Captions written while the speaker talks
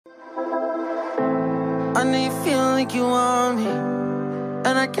I know you feel like you want me,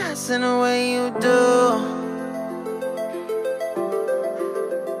 and I guess in a way you do.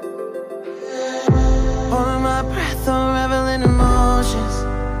 Holding my breath, unraveling emotions.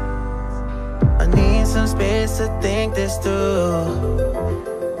 I need some space to think this through.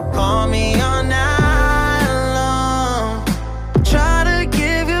 Call me all night long. Try to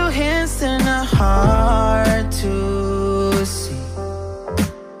give you hints and a hard to see.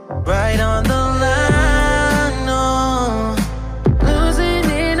 Right on the line, no. Losing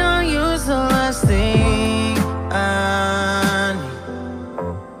it on you's the last thing I need.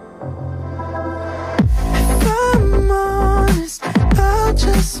 If I'm honest, I'll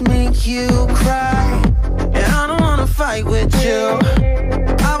just make you cry. And I don't wanna fight with you,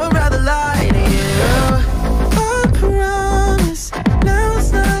 I would rather lie to you. I promise,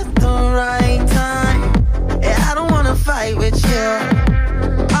 now's not the right time. Yeah, I don't wanna fight with you,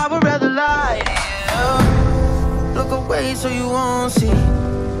 I would rather lie to you. Look away so you won't see,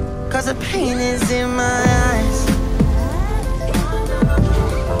 cause the pain is in my eyes.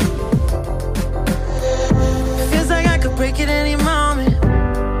 Feels like I could break it any moment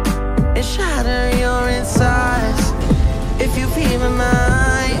and shatter your insides. If you feel my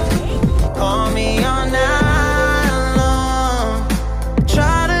mind, call me all night long.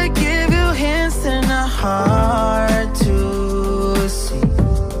 Try to give you hints and a hard to see.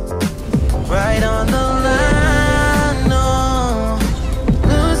 Right on the line, no.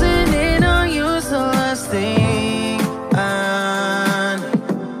 Losing it on you's the last thing I need.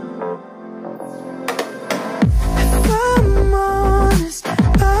 If I'm honest,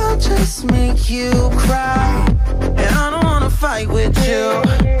 I'll just make you cry. And I don't wanna fight with you,